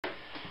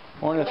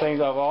One of the things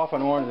I've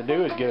often wanted to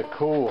do is get a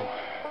cool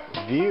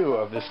view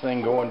of this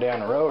thing going down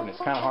the road, and it's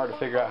kind of hard to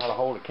figure out how to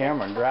hold a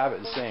camera and drive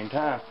at the same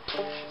time.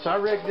 So I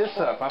rigged this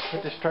up. I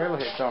put this trailer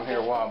hitch on here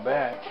a while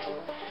back.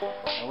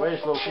 I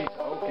wedged a little piece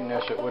of oak in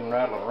there so it wouldn't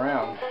rattle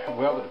around.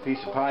 Welded a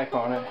piece of pipe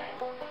on it.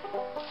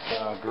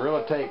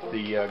 Gorilla taped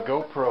the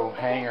GoPro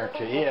hanger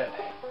to it.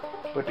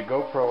 Put the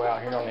GoPro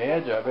out here on the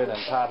edge of it and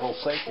tied a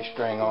little safety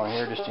string on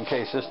here just in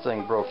case this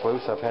thing broke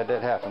loose. I've had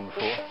that happen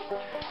before.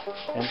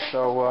 And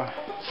so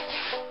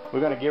we're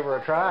going to give her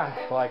a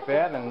try like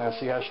that and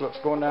see how she looks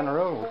going down the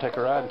road. We'll take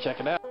a ride and check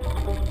it out.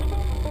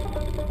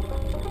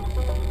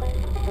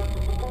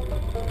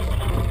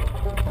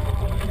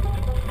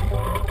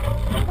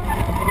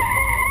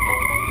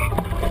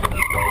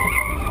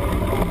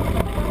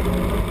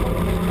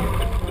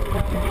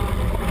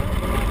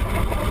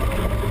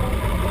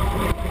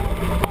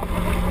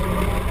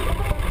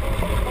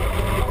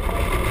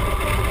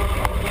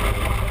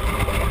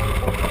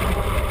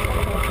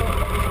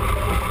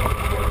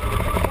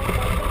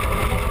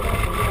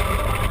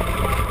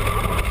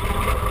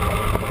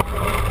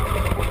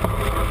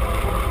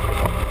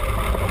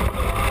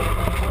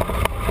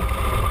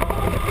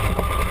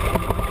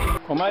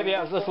 Well, maybe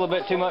that was just a little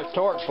bit too much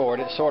torque for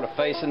it. It's sort of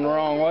facing the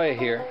wrong way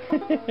here.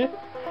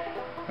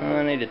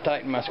 I need to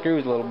tighten my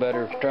screws a little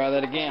better. Try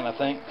that again, I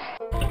think.